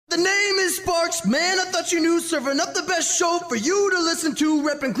is Sparks, man, I thought you knew, serving up the best show for you to listen to,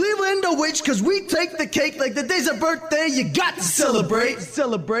 repping Cleveland OH, cause we take the cake like the day's a birthday, you got to celebrate.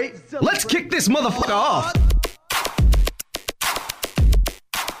 Let's kick this motherfucker off.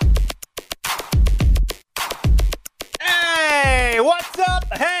 Hey, what's up?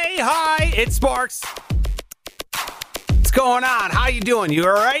 Hey, hi, it's Sparks. What's going on? How you doing? You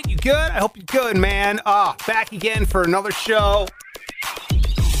all right? You good? I hope you're good, man. Back again for another show.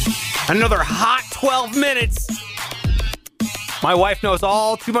 Another hot 12 minutes. My wife knows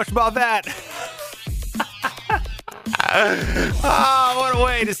all too much about that. What a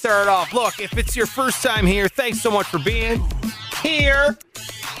way to start off. Look, if it's your first time here, thanks so much for being here.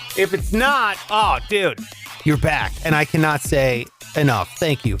 If it's not, oh, dude, you're back. And I cannot say enough.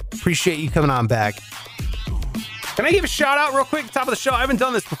 Thank you. Appreciate you coming on back. Can I give a shout out real quick at the top of the show? I haven't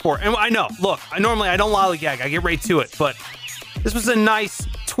done this before. And I know, look, I don't lollygag. I get right to it. But this was a nice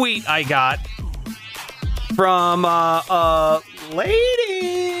tweet I got from a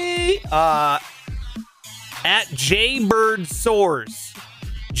lady at Jaybird Soars.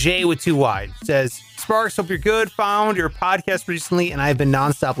 J with 2 Y's. Says, Sparks, hope you're good. Found your podcast recently, and I've been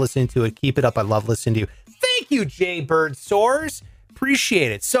nonstop listening to it. Keep it up. I love listening to you. Thank you, Jaybird Soars.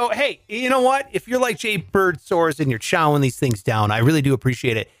 Appreciate it. So, hey, you know what? If you're like Jaybird Soars and you're chowing these things down, I really do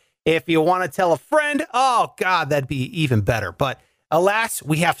appreciate it. If you want to tell a friend, oh, God, that'd be even better. But alas,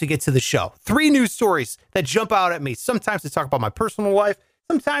 we have to get to the show. 3 news stories that jump out at me. Sometimes I talk about my personal life.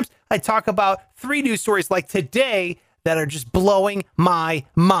 Sometimes I talk about 3 news stories like today that are just blowing my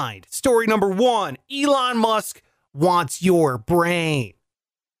mind. Story number 1, Elon Musk wants your brain.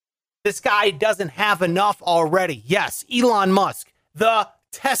 This guy doesn't have enough already. Yes, Elon Musk, the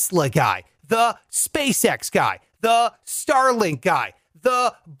Tesla guy, the SpaceX guy, the Starlink guy,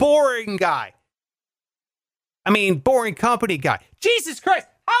 the boring guy. Boring company guy. Jesus Christ,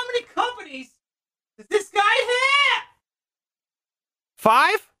 how many companies does this guy have?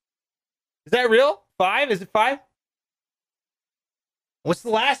 5? Is that real? 5? Is it 5? What's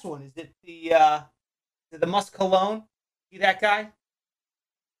the last one? Is it the Musk Cologne? See that guy?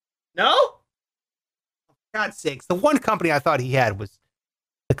 No? For God's sakes, the one company I thought he had was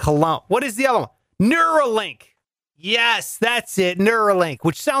the Cologne. What is the other one? Neuralink. Yes, that's it, Neuralink,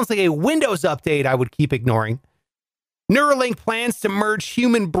 which sounds like a Windows update I would keep ignoring. Neuralink plans to merge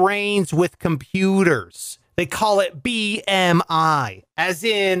human brains with computers. They call it BMI, as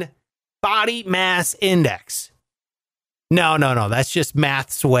in body mass index. No, that's just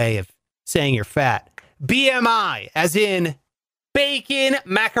math's way of saying you're fat. BMI, as in bacon,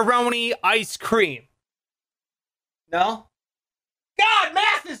 macaroni, ice cream. No? God,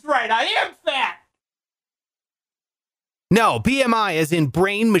 math is right. I am fat. No, BMI as in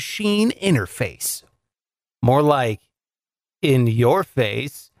brain-machine interface. More like in your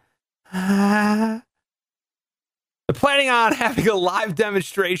face. They're planning on having a live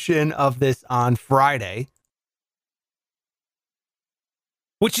demonstration of this on Friday.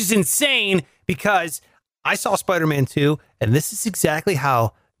 Which is insane because I saw Spider-Man 2, and this is exactly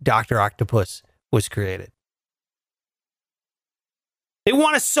how Dr. Octopus was created. They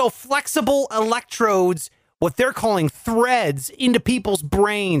want to sew flexible electrodes, what they're calling threads, into people's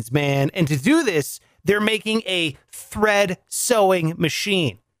brains, man. And to do this, they're making a thread sewing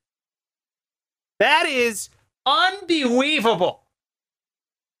machine. That is unbelievable.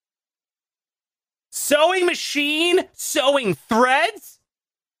 Sewing machine, sewing threads?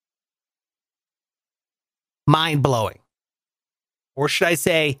 Mind-blowing. Or should I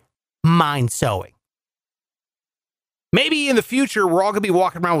say, mind-sewing. Maybe in the future, we're all going to be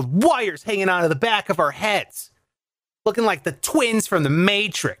walking around with wires hanging out of the back of our heads, looking like the twins from the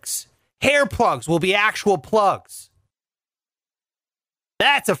Matrix. Hair plugs will be actual plugs.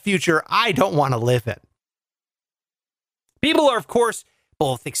 That's a future I don't want to live in. People are, of course,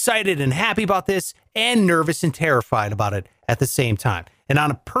 both excited and happy about this and nervous and terrified about it at the same time. And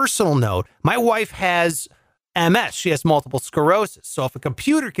on a personal note, my wife has MS. She has multiple sclerosis. So if a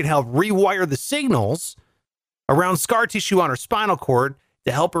computer can help rewire the signals around scar tissue on her spinal cord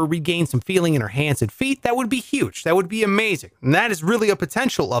to help her regain some feeling in her hands and feet, that would be huge. That would be amazing. And that is really a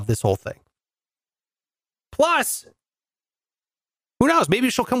potential of this whole thing. Plus, who knows? Maybe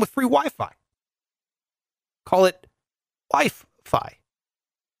she'll come with free Wi-Fi. Call it Wi-Fi.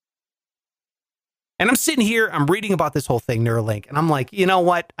 And I'm sitting here, I'm reading about this whole thing, Neuralink, and I'm like, you know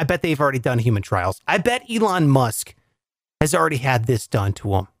what? I bet they've already done human trials. I bet Elon Musk has already had this done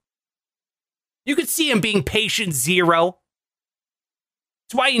to him. You could see him being patient zero.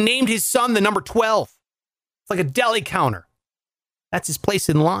 That's why he named his son the number 12. It's like a deli counter. That's his place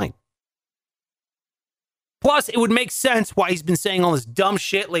in line. Plus, it would make sense why he's been saying all this dumb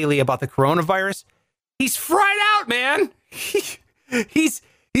shit lately about the coronavirus. He's fried out, man. He's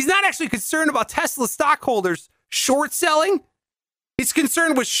not actually concerned about Tesla stockholders short selling. He's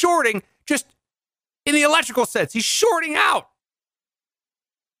concerned with shorting just in the electrical sense. He's shorting out.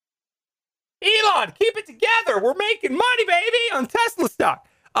 Elon, keep it together. We're making money, baby, on Tesla stock.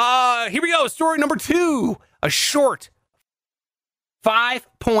 Here we go. Story number 2. A short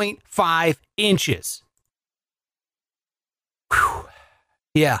 5.5 inches. Whew.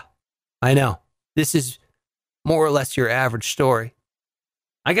 Yeah, I know. This is more or less your average story.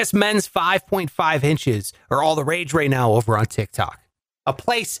 I guess men's 5.5 inches are all the rage right now over on TikTok. A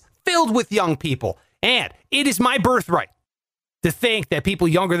place filled with young people. And it is my birthright to think that people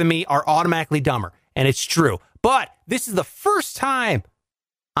younger than me are automatically dumber. And it's true. But this is the first time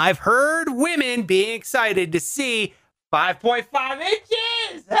I've heard women being excited to see 5.5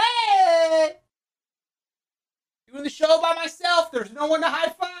 inches. Hey! Doing the show by myself. There's no one to high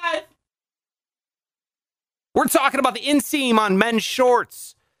five. We're talking about the inseam on men's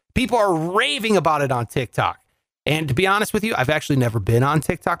shorts. People are raving about it on TikTok. And to be honest with you, I've actually never been on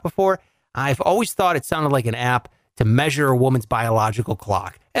TikTok before. I've always thought it sounded like an app to measure a woman's biological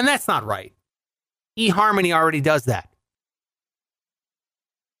clock. And that's not right. eHarmony already does that.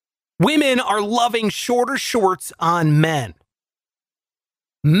 Women are loving shorter shorts on men.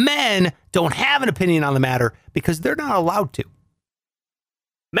 Men don't have an opinion on the matter because they're not allowed to.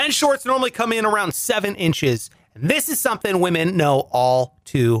 Men's shorts normally come in around 7 inches. And this is something women know all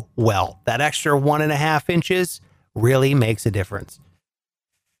too well. That extra 1.5 inches really makes a difference.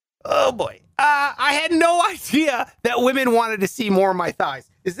 Oh boy. I had no idea that women wanted to see more of my thighs.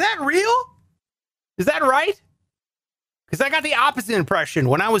 Is that real? Is that right? Because I got the opposite impression.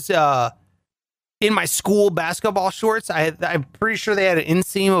 When I was in my school basketball shorts, I'm pretty sure they had an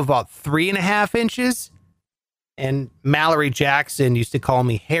inseam of about 3.5 inches. And Mallory Jackson used to call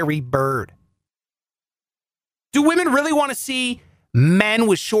me Harry Bird. Do women really want to see men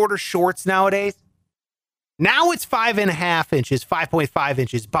with shorter shorts nowadays? Now it's 5.5 inches, 5.5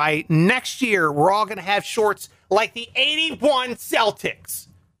 inches. By next year, we're all going to have shorts like the 81 Celtics.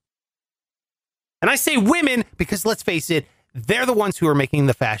 And I say women because, let's face it, they're the ones who are making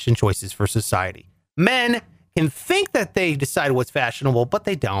the fashion choices for society. Men can think that they decide what's fashionable, but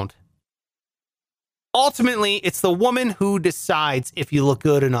they don't. Ultimately, it's the woman who decides if you look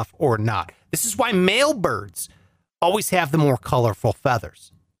good enough or not. This is why male birds always have the more colorful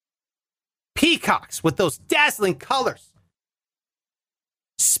feathers. Peacocks with those dazzling colors,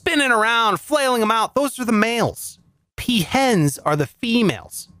 spinning around, flailing them out, those are the males. Peahens are the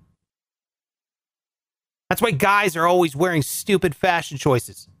females. That's why guys are always wearing stupid fashion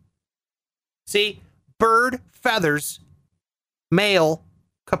choices. See, bird feathers, male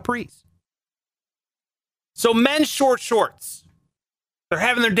capris. So men's short shorts, they're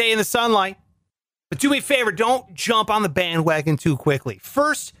having their day in the sunlight. But do me a favor, don't jump on the bandwagon too quickly.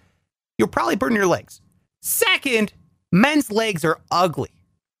 First, you'll probably burn your legs. Second, men's legs are ugly.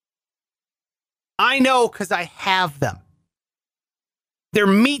 I know because I have them. They're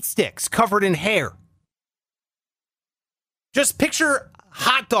meat sticks covered in hair. Just picture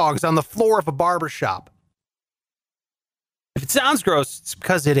hot dogs on the floor of a barber shop. If it sounds gross, it's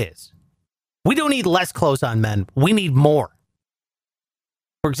because it is. We don't need less clothes on men. We need more.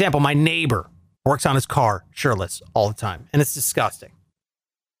 For example, my neighbor works on his car shirtless all the time, and it's disgusting.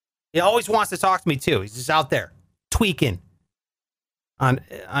 He always wants to talk to me, too. He's just out there tweaking on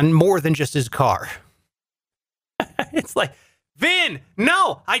more than just his car. It's like, Vin,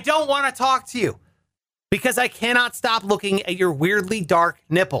 no, I don't want to talk to you because I cannot stop looking at your weirdly dark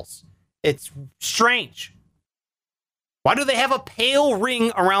nipples. It's strange. Why do they have a pale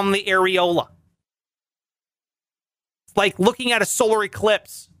ring around the areola? It's like looking at a solar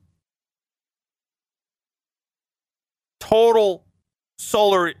eclipse. Total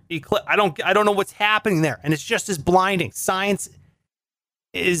solar eclipse. I don't know what's happening there. And it's just as blinding. Science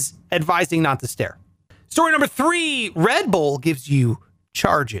is advising not to stare. Story number 3, Red Bull gives you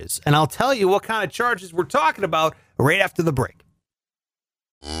charges. And I'll tell you what kind of charges we're talking about right after the break.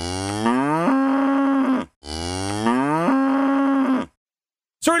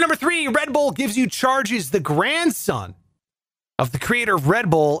 Story number 3, Red Bull gives you charges. The grandson of the creator of Red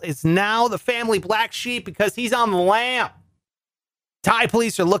Bull is now the family black sheep because he's on the lam. Thai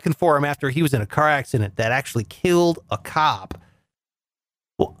police are looking for him after he was in a car accident that actually killed a cop.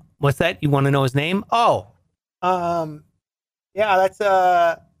 What's that? You want to know his name? Oh, yeah, that's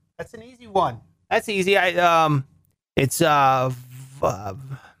an easy one. That's easy. It's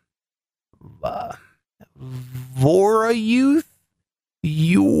Vorayuth.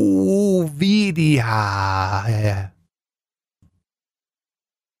 Yuvidia.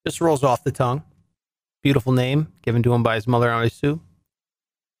 Just rolls off the tongue. Beautiful name given to him by his mother, I assume.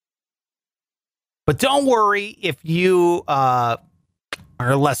 But don't worry if you are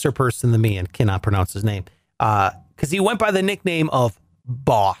a lesser person than me and cannot pronounce his name. Because he went by the nickname of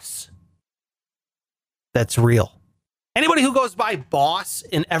Boss. That's real. Anybody who goes by Boss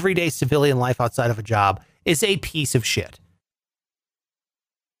in everyday civilian life outside of a job is a piece of shit.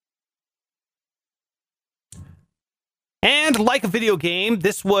 And like a video game,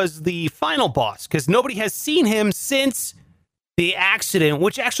 this was the final boss because nobody has seen him since the accident,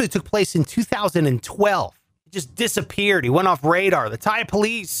 which actually took place in 2012. He just disappeared. He went off radar. The Thai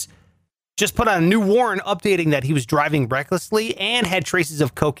police just put out a new warrant updating that he was driving recklessly and had traces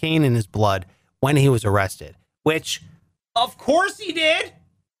of cocaine in his blood when he was arrested, which, of course he did.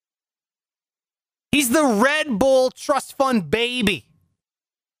 He's the Red Bull Trust Fund baby.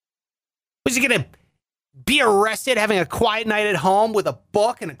 Was he going to be arrested having a quiet night at home with a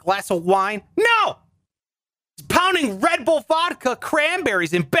book and a glass of wine? No! He's pounding Red Bull vodka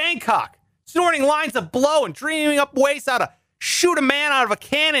cranberries in Bangkok, snorting lines of blow and dreaming up ways how to shoot a man out of a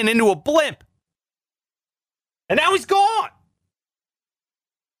cannon into a blimp. And now he's gone.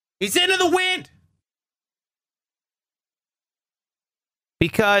 He's into the wind.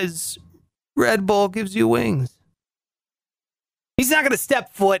 Because Red Bull gives you wings. He's not going to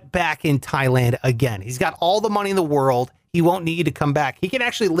step foot back in Thailand again. He's got all the money in the world. He won't need to come back. He can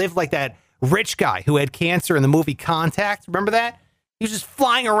actually live like that rich guy who had cancer in the movie Contact. Remember that? He was just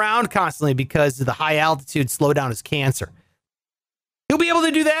flying around constantly because the high altitude slowed down his cancer. He'll be able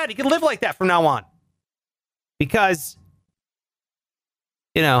to do that. He can live like that from now on. Because,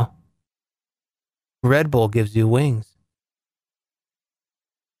 you know, Red Bull gives you wings.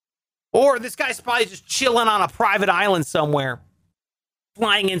 Or this guy's probably just chilling on a private island somewhere,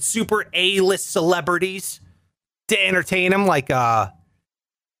 flying in super A-list celebrities to entertain him, like a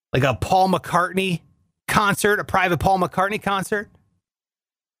Paul McCartney concert, a private Paul McCartney concert.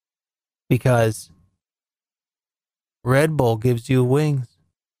 Because Red Bull gives you wings.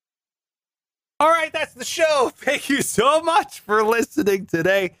 All right, that's the show. Thank you so much for listening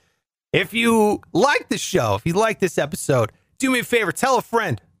today. If you like the show, if you like this episode, do me a favor, tell a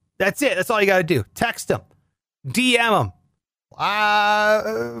friend. That's it. That's all you got to do. Text them. DM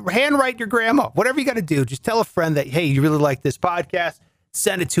them. Handwrite your grandma. Whatever you got to do. Just tell a friend that, hey, you really like this podcast.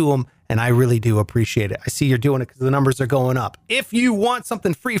 Send it to them, and I really do appreciate it. I see you're doing it because the numbers are going up. If you want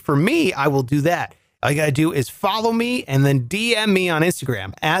something free from me, I will do that. All you got to do is follow me and then DM me on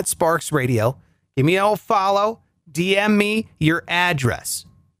Instagram at Sparks Radio. Give me a little follow. DM me your address.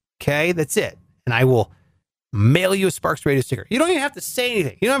 Okay? That's it. And I will mail you a Sparks Radio sticker. You don't even have to say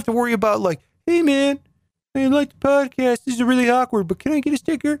anything. You don't have to worry about like, hey man, I like the podcast. This is really awkward, but can I get a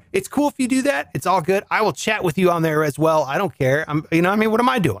sticker? It's cool if you do that. It's all good. I will chat with you on there as well. I don't care. You know what I mean? What am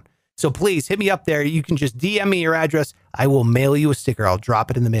I doing? So please hit me up there. You can just DM me your address. I will mail you a sticker. I'll drop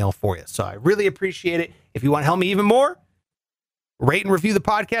it in the mail for you. So I really appreciate it. If you want to help me even more, rate and review the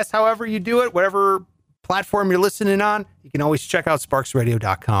podcast however you do it, whatever platform you're listening on. You can always check out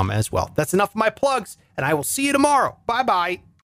sparksradio.com as well. That's enough of my plugs, and I will see you tomorrow. Bye-bye.